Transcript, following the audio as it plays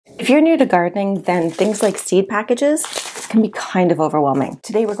If you're new to gardening, then things like seed packages can be kind of overwhelming.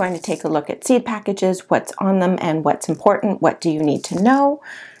 Today we're going to take a look at seed packages, what's on them and what's important, what do you need to know,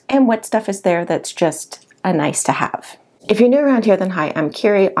 and what stuff is there that's just a nice to have. If you're new around here, then hi, I'm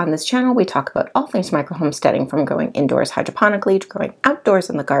Kiri. On this channel, we talk about all things micro homesteading, from growing indoors hydroponically to growing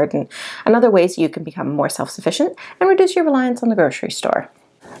outdoors in the garden, and other ways you can become more self-sufficient and reduce your reliance on the grocery store.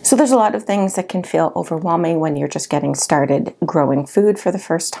 So there's a lot of things that can feel overwhelming when you're just getting started growing food for the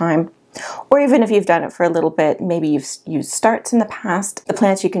first time. Or even if you've done it for a little bit, maybe you've used starts in the past, the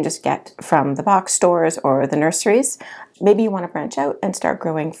plants you can just get from the box stores or the nurseries. Maybe you want to branch out and start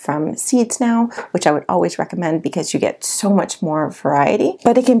growing from seeds now, which I would always recommend because you get so much more variety,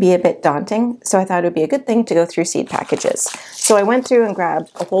 but it can be a bit daunting. So I thought it would be a good thing to go through seed packages. So I went through and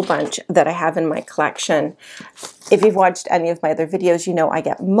grabbed a whole bunch that I have in my collection. If you've watched any of my other videos, you know I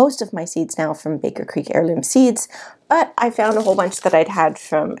get most of my seeds now from Baker Creek Heirloom Seeds, but I found a whole bunch that I'd had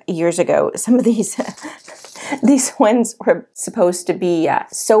from years ago. Some of these, these ones were supposed to be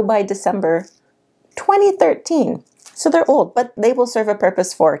sow by December 2013. So they're old, but they will serve a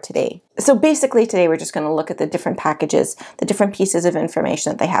purpose for today. So basically today we're just going to look at the different packages, the different pieces of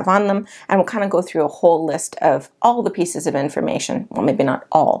information that they have on them, and we'll kind of go through a whole list of all the pieces of information. Well, maybe not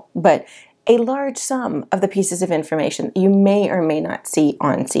all, but a large sum of the pieces of information you may or may not see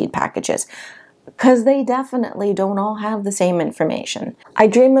on seed packages, because they definitely don't all have the same information. I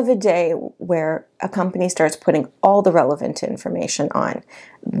dream of a day where a company starts putting all the relevant information on.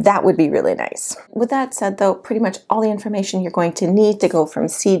 That would be really nice. With that said though, pretty much all the information you're going to need to go from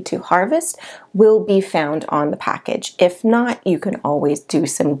seed to harvest will be found on the package. If not, you can always do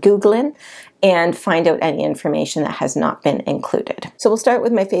some Googling and find out any information that has not been included. So we'll start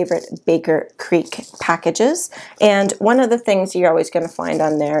with my favorite Baker Creek packages. And one of the things you're always going to find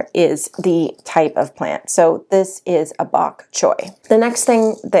on there is the type of plant. So this is a bok choy. The next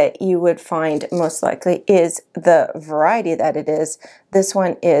thing that you would find most likely is the variety that it is. This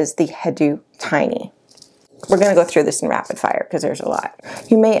one is the Hedu Tiny. We're going to go through this in rapid fire because there's a lot.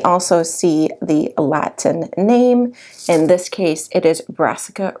 You may also see the Latin name. In this case, it is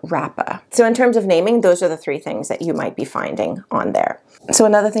Brassica rapa. So in terms of naming, those are the three things that you might be finding on there. So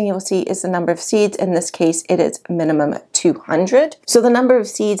another thing you will see is the number of seeds. In this case, it is minimum 200. So the number of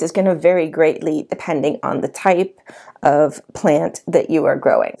seeds is going to vary greatly depending on the type of plant that you are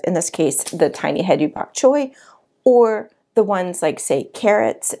growing. In this case, the tiny Hedu bok choy, or the ones like, say,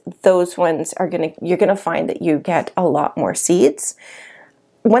 carrots, those ones are you're gonna find that you get a lot more seeds.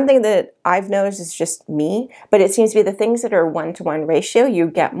 One thing that I've noticed is just me, but it seems to be the things that are 1-to-1 ratio, you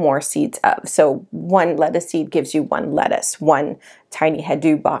get more seeds of. So one lettuce seed gives you one lettuce. One tiny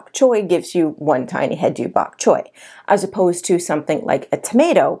Hedu bok choy gives you one tiny Hedu bok choy, as opposed to something like a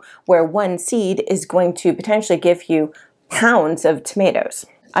tomato, where one seed is going to potentially give you pounds of tomatoes.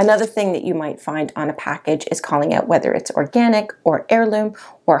 Another thing that you might find on a package is calling out whether it's organic or heirloom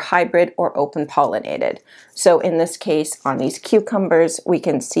or hybrid or open pollinated. So in this case, on these cucumbers, we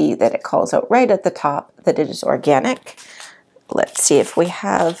can see that it calls out right at the top that it is organic. Let's see if we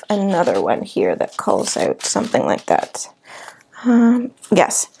have another one here that calls out something like that.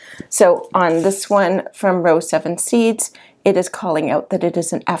 Yes. So on this one from Row 7 Seeds, it is calling out that it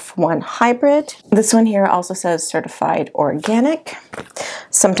is an F1 hybrid. This one here also says certified organic.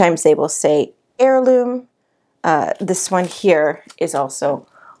 Sometimes they will say heirloom. This one here is also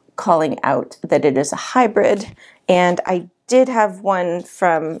calling out that it is a hybrid. And I did have one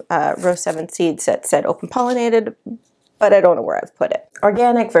from Row 7 Seeds that said open pollinated, but I don't know where I've put it.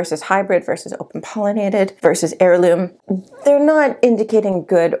 Organic versus hybrid versus open pollinated versus heirloom. They're not indicating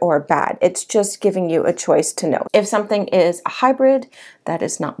good or bad. It's just giving you a choice to know. If something is a hybrid, that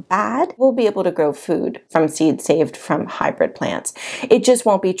is not bad. We'll be able to grow food from seeds saved from hybrid plants. It just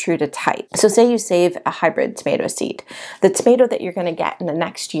won't be true to type. So say you save a hybrid tomato seed. The tomato that you're gonna get in the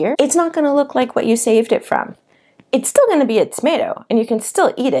next year, it's not gonna look like what you saved it from. It's still going to be a tomato and you can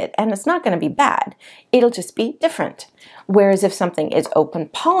still eat it and it's not going to be bad. It'll just be different. Whereas if something is open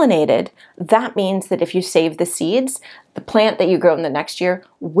pollinated, that means that if you save the seeds, the plant that you grow in the next year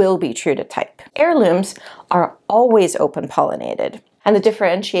will be true to type. Heirlooms are always open pollinated. And the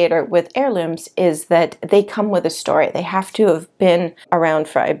differentiator with heirlooms is that they come with a story. They have to have been around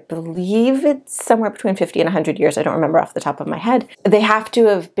for, I believe it's somewhere between 50 and 100 years. I don't remember off the top of my head. They have to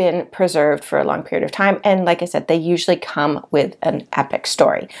have been preserved for a long period of time. And like I said, they usually come with an epic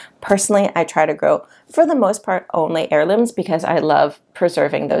story. Personally, I try to grow, for the most part, only heirlooms because I love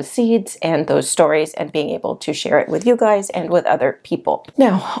preserving those seeds and those stories and being able to share it with you guys and with other people.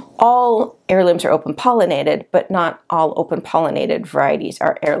 Now, all heirlooms are open pollinated, but not all open pollinated varieties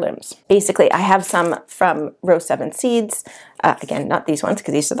are heirlooms. Basically, I have some from Row 7 Seeds. Again, not these ones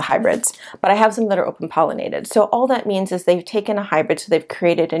because these are the hybrids, but I have some that are open pollinated. So all that means is they've taken a hybrid, so they've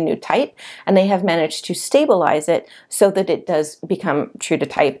created a new type, and they have managed to stabilize it so that it does become true to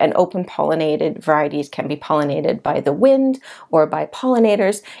type. And open pollinated varieties can be pollinated by the wind or by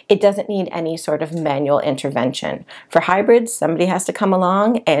pollinators. It doesn't need any sort of manual intervention. For hybrids, somebody has to come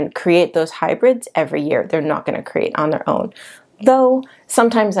along and create those hybrids every year. They're not going to create on their own. Though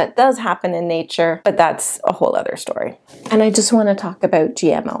sometimes that does happen in nature, but that's a whole other story. And I just want to talk about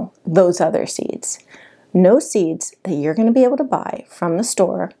GMO, those other seeds. No seeds that you're going to be able to buy from the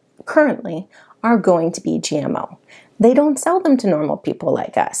store currently are going to be GMO. They don't sell them to normal people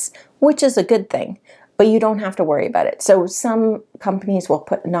like us, which is a good thing, but you don't have to worry about it. So some companies will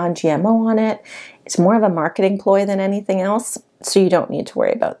put non-GMO on it. It's more of a marketing ploy than anything else, so you don't need to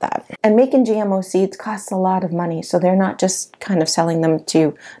worry about that. And making GMO seeds costs a lot of money, so they're not just kind of selling them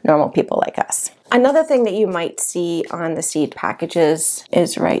to normal people like us. Another thing that you might see on the seed packages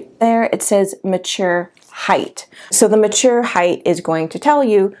is right there. It says mature height. So the mature height is going to tell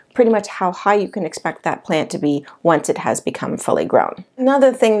you pretty much how high you can expect that plant to be once it has become fully grown.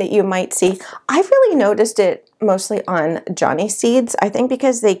 Another thing that you might see, I've really noticed it mostly on Johnny seeds, I think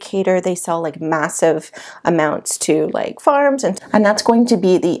because they sell like massive amounts to like farms, and that's going to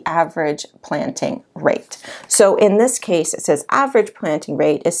be the average planting rate. So in this case, it says average planting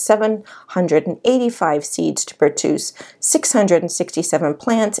rate is 785 seeds to produce 667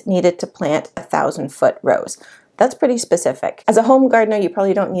 plants needed to plant 1,000-foot rows. That's pretty specific. As a home gardener, you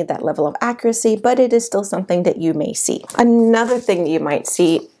probably don't need that level of accuracy, but it is still something that you may see. Another thing that you might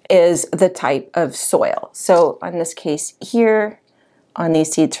see is the type of soil. So in this case here, on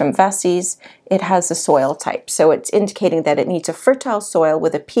these seeds from Vessie's, it has a soil type. So it's indicating that it needs a fertile soil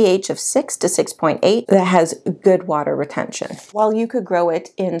with a pH of 6 to 6.8 that has good water retention. While you could grow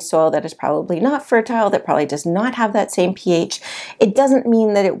it in soil that is probably not fertile, that probably does not have that same pH, it doesn't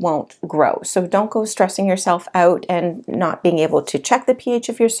mean that it won't grow. So don't go stressing yourself out and not being able to check the pH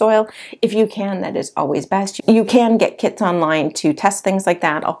of your soil. If you can, that is always best. You can get kits online to test things like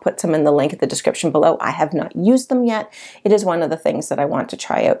that. I'll put some in the link in the description below. I have not used them yet. It is one of the things that I want to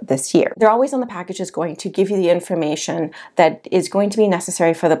try out this year. They're always on the package is going to give you the information that is going to be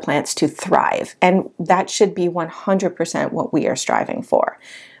necessary for the plants to thrive. And that should be 100% what we are striving for.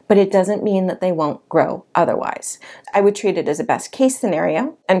 But it doesn't mean that they won't grow otherwise. I would treat it as a best case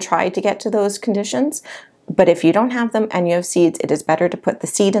scenario and try to get to those conditions. But if you don't have them and you have seeds, it is better to put the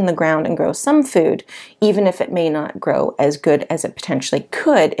seed in the ground and grow some food, even if it may not grow as good as it potentially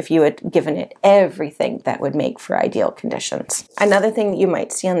could if you had given it everything that would make for ideal conditions. Another thing that you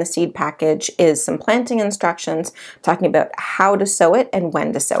might see on the seed package is some planting instructions talking about how to sow it and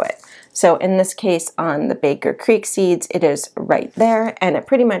when to sow it. So in this case on the Baker Creek seeds, it is right there, and it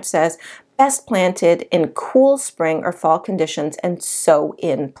pretty much says best planted in cool spring or fall conditions and sow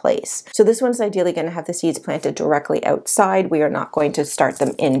in place. So this one's ideally going to have the seeds planted directly outside. We are not going to start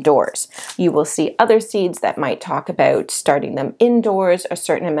them indoors. You will see other seeds that might talk about starting them indoors a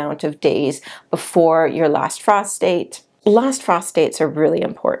certain amount of days before your last frost date. Last frost dates are really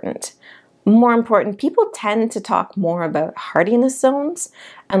important. More important, people tend to talk more about hardiness zones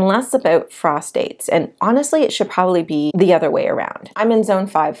and less about frost dates. And honestly, it should probably be the other way around. I'm in zone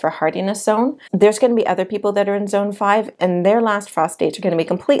 5 for hardiness zone. There's going to be other people that are in zone 5 and their last frost dates are going to be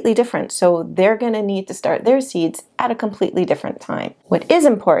completely different. So they're going to need to start their seeds at a completely different time. What is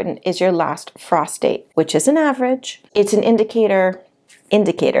important is your last frost date, which is an average. It's an indicator,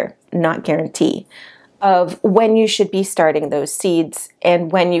 not guarantee, of when you should be starting those seeds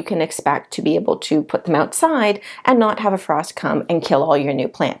and when you can expect to be able to put them outside and not have a frost come and kill all your new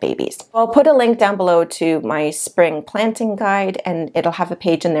plant babies. I'll put a link down below to my spring planting guide, and it'll have a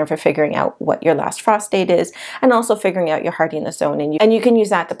page in there for figuring out what your last frost date is and also figuring out your hardiness zone, and you can use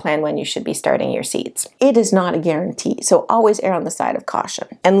that to plan when you should be starting your seeds. It is not a guarantee, so always err on the side of caution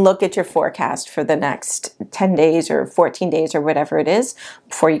and look at your forecast for the next 10 days or 14 days or whatever it is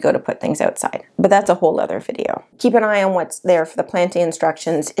before you go to put things outside. But that's a whole other video. Keep an eye on what's there for the planting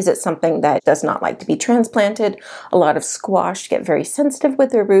instructions. Is it something that does not like to be transplanted? A lot of squash get very sensitive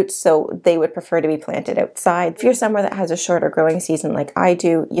with their roots, so they would prefer to be planted outside. If you're somewhere that has a shorter growing season like I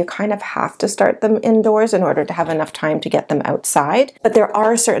do, you kind of have to start them indoors in order to have enough time to get them outside. But there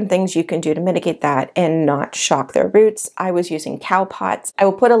are certain things you can do to mitigate that and not shock their roots. I was using cow pots. I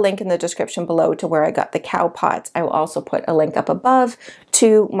will put a link in the description below to where I got the cow pots. I will also put a link up above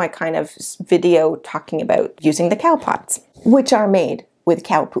to my kind of video talking about using the cow pots, which are made with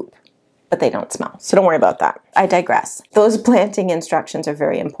cow poop, but they don't smell. So don't worry about that. I digress. Those planting instructions are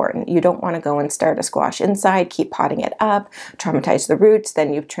very important. You don't want to go and start a squash inside, keep potting it up, traumatize the roots,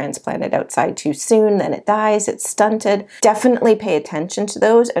 then you transplant it outside too soon, then it dies, it's stunted. Definitely pay attention to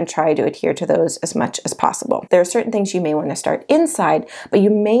those and try to adhere to those as much as possible. There are certain things you may want to start inside, but you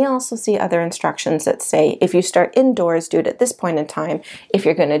may also see other instructions that say if you start indoors, do it at this point in time. If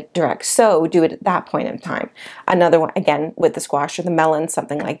you're going to direct sow, do it at that point in time. Another one, again, with the squash or the melon,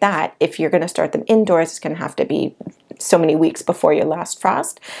 something like that, if you're going to start them indoors, it's going to have to be so many weeks before your last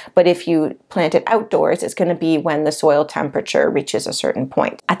frost. But if you plant it outdoors, it's going to be when the soil temperature reaches a certain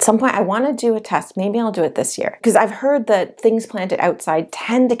point. At some point, I want to do a test. Maybe I'll do it this year, because I've heard that things planted outside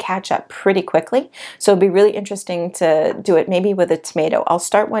tend to catch up pretty quickly. So it'd be really interesting to do it maybe with a tomato. I'll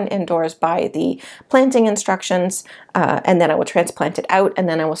start one indoors by the planting instructions, and then I will transplant it out, and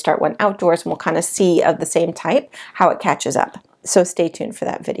then I will start one outdoors, and we'll kind of see of the same type how it catches up. So stay tuned for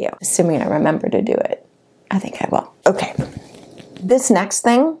that video, assuming I remember to do it. I think I will. Okay, this next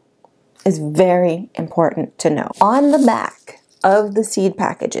thing is very important to know. On the back of the seed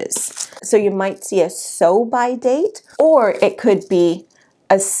packages, so you might see a sow by date, or it could be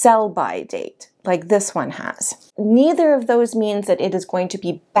a sell by date, like this one has. Neither of those means that it is going to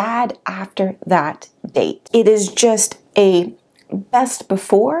be bad after that date. It is just a best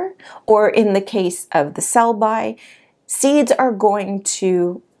before, or in the case of the sell by, seeds are going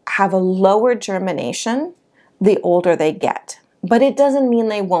to have a lower germination the older they get, but it doesn't mean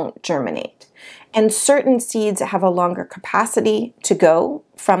they won't germinate. And certain seeds have a longer capacity to go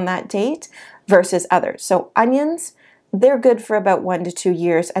from that date versus others. So onions, they're good for about 1 to 2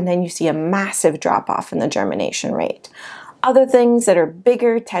 years, and then you see a massive drop off in the germination rate. Other things that are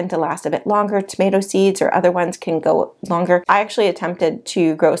bigger tend to last a bit longer. Tomato seeds or other ones can go longer. I actually attempted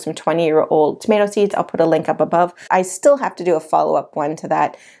to grow some 20-year-old tomato seeds. I'll put a link up above. I still have to do a follow-up one to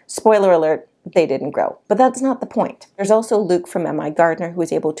that. Spoiler alert, they didn't grow. But that's not the point. There's also Luke from MI Gardener who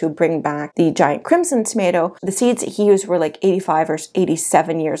was able to bring back the giant crimson tomato. The seeds that he used were like 85 or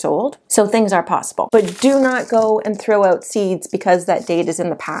 87 years old. So things are possible. But do not go and throw out seeds because that date is in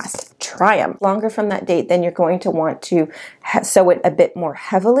the past. Try them. Longer from that date, then you're going to want to sow it a bit more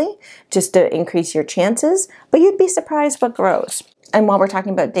heavily just to increase your chances. But you'd be surprised what grows. And while we're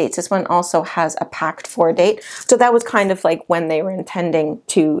talking about dates, this one also has a packed for date. So that was kind of like when they were intending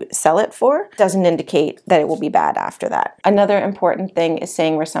to sell it for. Doesn't indicate that it will be bad after that. Another important thing is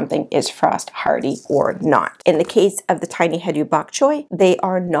saying where something is frost hardy or not. In the case of the tiny headu bok choy, they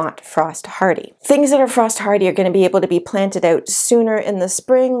are not frost hardy. Things that are frost hardy are going to be able to be planted out sooner in the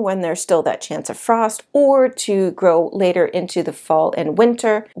spring when there's still that chance of frost, or to grow later into the fall and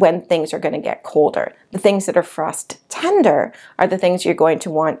winter when things are going to get colder. The things that are frost tender are the things you're going to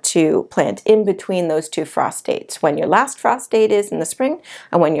want to plant in between those two frost dates, when your last frost date is in the spring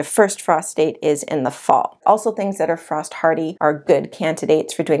and when your first frost date is in the fall. Also, things that are frost hardy are good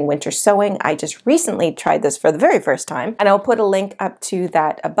candidates for doing winter sowing. I just recently tried this for the very first time, and I'll put a link up to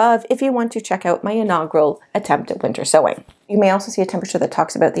that above if you want to check out my inaugural attempt at winter sowing. You may also see a temperature that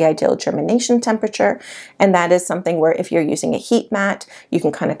talks about the ideal germination temperature, and that is something where if you're using a heat mat, you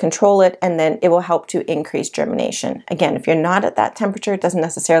can kind of control it, and then it will help to increase germination. Again, if you're not at that temperature, it doesn't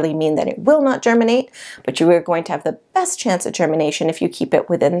necessarily mean that it will not germinate, but you are going to have the best chance at germination if you keep it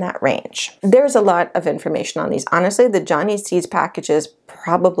within that range. There's a lot of information on these. Honestly, the Johnny's Seeds packages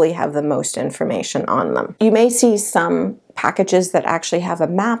probably have the most information on them. You may see some packages that actually have a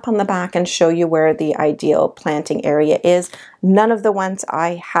map on the back and show you where the ideal planting area is. None of the ones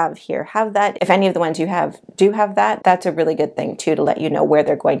I have here have that. If any of the ones you have do have that, that's a really good thing too, to let you know where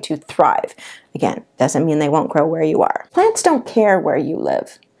they're going to thrive. Again, doesn't mean they won't grow where you are. Plants don't care where you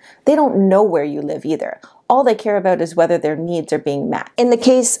live. They don't know where you live either. All they care about is whether their needs are being met. In the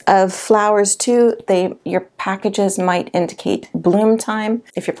case of flowers too, your packages might indicate bloom time.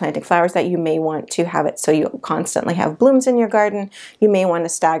 If you're planting flowers, that you may want to have it so you constantly have blooms in your garden. You may want to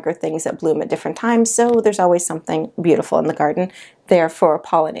stagger things that bloom at different times, so there's always something beautiful in the garden there for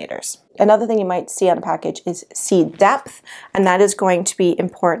pollinators. Another thing you might see on a package is seed depth, and that is going to be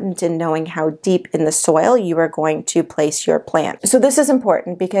important in knowing how deep in the soil you are going to place your plant. So this is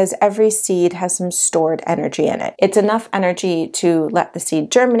important because every seed has some stored energy in it. It's enough energy to let the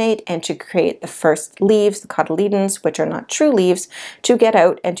seed germinate and to create the first leaves, the cotyledons, which are not true leaves, to get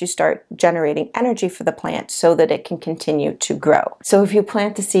out and to start generating energy for the plant so that it can continue to grow. So if you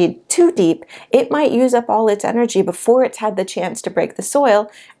plant the seed too deep, it might use up all its energy before it's had the chance to break the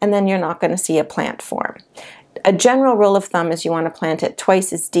soil, and then you're not going to see a plant form. A general rule of thumb is you want to plant it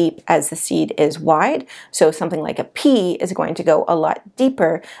twice as deep as the seed is wide. So something like a pea is going to go a lot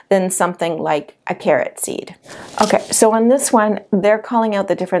deeper than something like a carrot seed. Okay, so on this one, they're calling out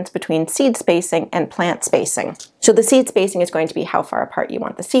the difference between seed spacing and plant spacing. So the seed spacing is going to be how far apart you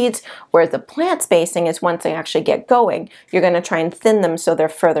want the seeds, whereas the plant spacing is once they actually get going, you're going to try and thin them so they're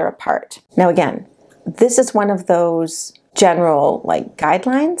further apart. Now again, this is one of those general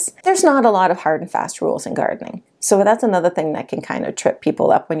guidelines. There's not a lot of hard and fast rules in gardening. So that's another thing that can kind of trip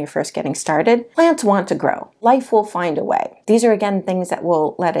people up when you're first getting started. Plants want to grow. Life will find a way. These are again things that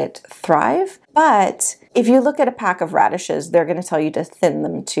will let it thrive. But if you look at a pack of radishes, they're going to tell you to thin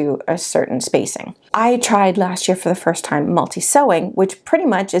them to a certain spacing. I tried last year for the first time multi-sowing, which pretty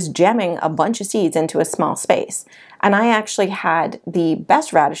much is jamming a bunch of seeds into a small space. And I actually had the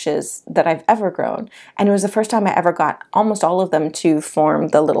best radishes that I've ever grown. And it was the first time I ever got almost all of them to form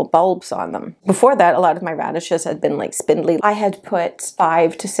the little bulbs on them. Before that, a lot of my radishes had been spindly. I had put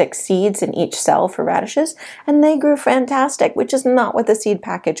 5 to 6 seeds in each cell for radishes, and they grew fantastic, which is not what the seed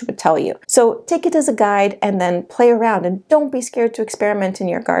package would tell you. So take it as a guide and then play around, and don't be scared to experiment in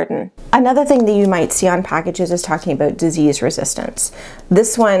your garden. Another thing that you might see on packages is talking about disease resistance.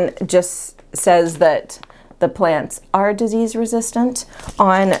 This one just says that the plants are disease resistant.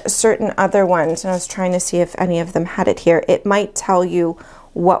 On certain other ones, and I was trying to see if any of them had it here, it might tell you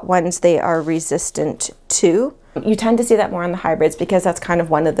what ones they are resistant to. You tend to see that more on the hybrids because that's kind of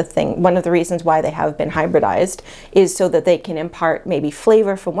one of the reasons why they have been hybridized, is so that they can impart maybe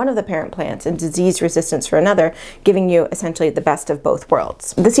flavor from one of the parent plants and disease resistance for another, giving you essentially the best of both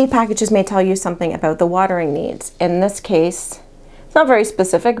worlds. The seed packages may tell you something about the watering needs. In this case, it's not very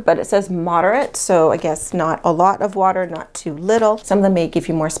specific, but it says moderate, so I guess not a lot of water, not too little. Some of them may give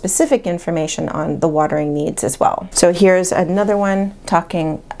you more specific information on the watering needs as well. So here's another one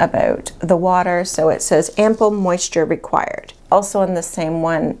talking about the water. So it says ample moisture required. Also in the same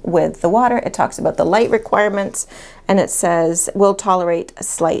one with the water, it talks about the light requirements, and it says will tolerate a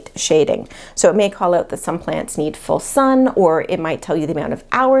slight shading. So it may call out that some plants need full sun, or it might tell you the amount of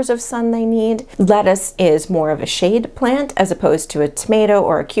hours of sun they need. Lettuce is more of a shade plant as opposed to a tomato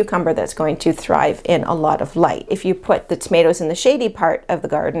or a cucumber that's going to thrive in a lot of light. If you put the tomatoes in the shady part of the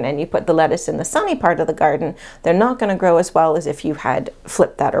garden and you put the lettuce in the sunny part of the garden, they're not going to grow as well as if you had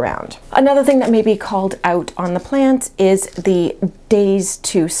flipped that around. Another thing that may be called out on the plants is the days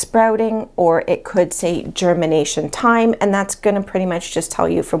to sprouting, or it could say germination time, and that's going to pretty much just tell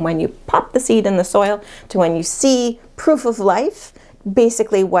you from when you pop the seed in the soil to when you see proof of life,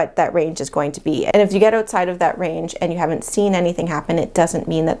 basically what that range is going to be. And if you get outside of that range and you haven't seen anything happen, it doesn't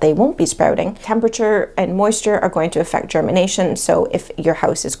mean that they won't be sprouting. Temperature and moisture are going to affect germination. So if your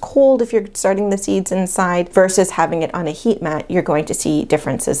house is cold, if you're starting the seeds inside versus having it on a heat mat, you're going to see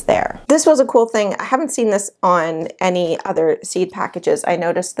differences there. This was a cool thing. I haven't seen this on any other seed packages. I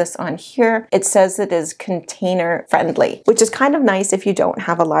noticed this on here. It says it is container friendly, which is kind of nice if you don't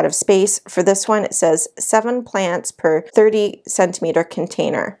have a lot of space. For this one, it says 7 plants per 30 centimeter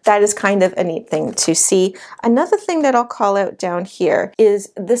container. That is kind of a neat thing to see. Another thing that I'll call out down here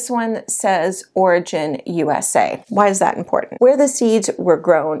is this one says Origin USA. Why is that important? Where the seeds were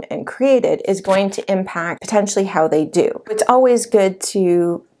grown and created is going to impact potentially how they do. It's always good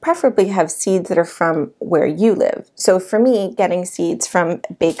to preferably have seeds that are from where you live. So for me, getting seeds from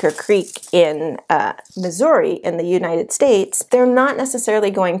Baker Creek in Missouri in the United States, they're not necessarily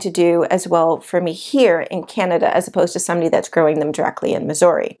going to do as well for me here in Canada as opposed to somebody that's growing them directly in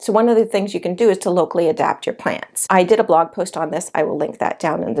Missouri. So one of the things you can do is to locally adapt your plants. I did a blog post on this. I will link that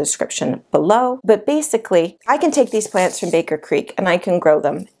down in the description below. But basically, I can take these plants from Baker Creek and I can grow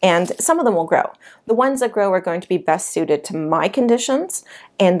them, and some of them will grow. The ones that grow are going to be best suited to my conditions.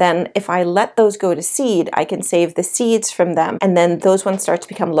 And then if I let those go to seed, I can save the seeds from them. And then those ones start to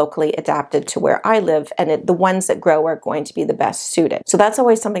become locally adapted to where I live. And the ones that grow are going to be the best suited. So that's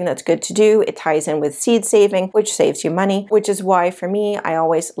always something that's good to do. It ties in with seed saving, which saves you money, which is why for me, I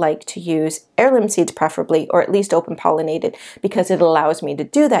always like to use heirloom seeds preferably, or at least open pollinated, because it allows me to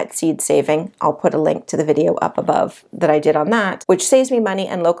do that seed saving. I'll put a link to the video up above that I did on that, which saves me money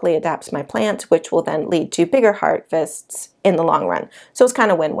and locally adapts my plants, which will then lead to bigger harvests in the long run. So it's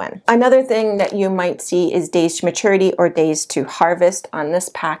kind of win-win. Another thing that you might see is days to maturity or days to harvest. On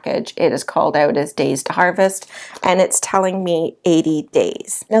this package, it is called out as days to harvest, and it's telling me 80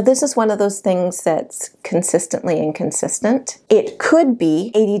 days. Now, this is one of those things that's consistently inconsistent. It could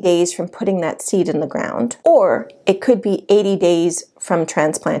be 80 days from putting that seed in the ground, or It could be 80 days from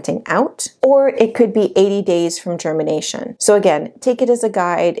transplanting out, or it could be 80 days from germination. So again, take it as a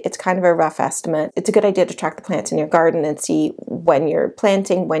guide. It's kind of a rough estimate. It's a good idea to track the plants in your garden and see when you're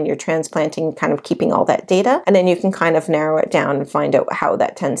planting, when you're transplanting, kind of keeping all that data. And then you can kind of narrow it down and find out how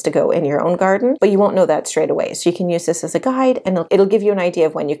that tends to go in your own garden, but you won't know that straight away. So you can use this as a guide and it'll give you an idea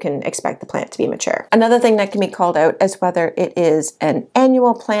of when you can expect the plant to be mature. Another thing that can be called out is whether it is an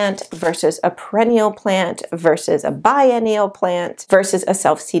annual plant versus a perennial plant versus a biennial plant versus a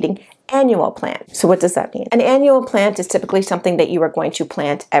self-seeding annual plant. So what does that mean? An annual plant is typically something that you are going to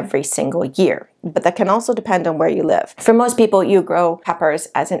plant every single year, but that can also depend on where you live. For most people, you grow peppers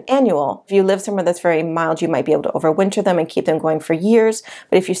as an annual. If you live somewhere that's very mild, you might be able to overwinter them and keep them going for years.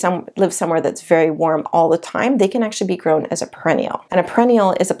 But if you live somewhere that's very warm all the time, they can actually be grown as a perennial. And a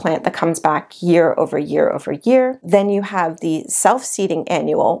perennial is a plant that comes back year over year over year. Then you have the self-seeding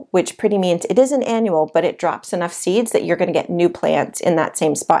annual, which pretty means it is an annual, but it drops enough seeds that you're going to get new plants in that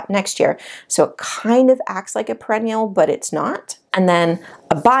same spot next year. So it kind of acts like a perennial, but it's not. And then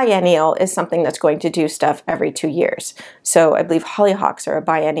a biennial is something that's going to do stuff every 2 years. So I believe hollyhocks are a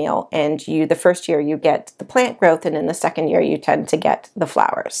biennial, and the first year you get the plant growth, and in the second year you tend to get the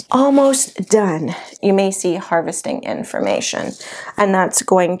flowers. Almost done. You may see harvesting information, and that's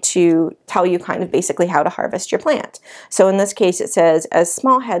going to tell you kind of basically how to harvest your plant. So in this case it says, as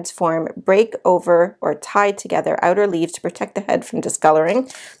small heads form, break over or tie together outer leaves to protect the head from discoloring.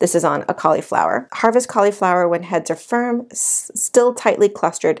 This is on a cauliflower. Harvest cauliflower when heads are firm, still tightly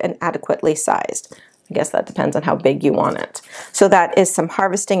clustered and adequately sized. I guess that depends on how big you want it. So that is some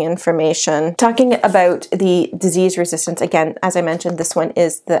harvesting information. Talking about the disease resistance, again, as I mentioned, this one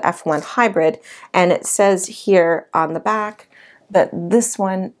is the F1 hybrid, and it says here on the back that this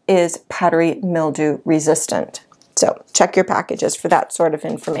one is powdery mildew resistant. So check your packages for that sort of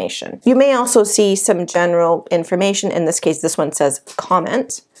information. You may also see some general information. In this case, this one says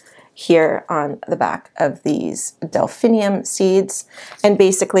comment here on the back of these delphinium seeds, and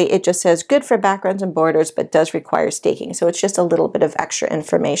basically it just says good for backgrounds and borders but does require staking. So it's just a little bit of extra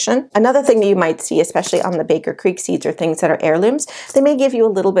information. Another thing that you might see, especially on the Baker Creek seeds or things that are heirlooms, they may give you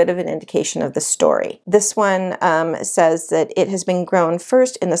a little bit of an indication of the story. This one says that it has been grown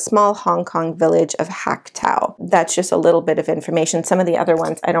first in the small Hong Kong village of Hak Tao. That's just a little bit of information. Some of the other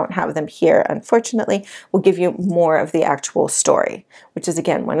ones, I don't have them here unfortunately, will give you more of the actual story, which is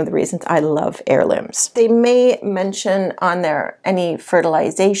again one of the reasons I love heirlooms. They may mention on there any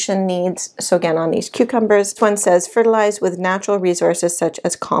fertilization needs. So again, on these cucumbers, this one says fertilize with natural resources such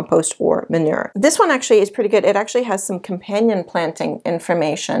as compost or manure. This one actually is pretty good. It actually has some companion planting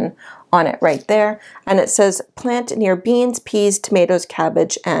information on it right there, and it says plant near beans, peas, tomatoes,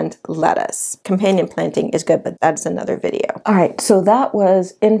 cabbage, and lettuce. Companion planting is good, but that's another video. All right, so that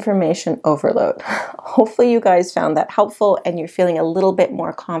was information overload. Hopefully you guys found that helpful and you're feeling a little bit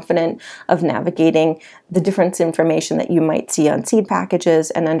more confident of navigating the different information that you might see on seed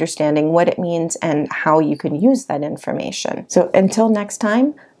packages and understanding what it means and how you can use that information. So until next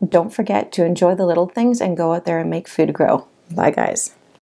time, don't forget to enjoy the little things and go out there and make food grow. Bye guys.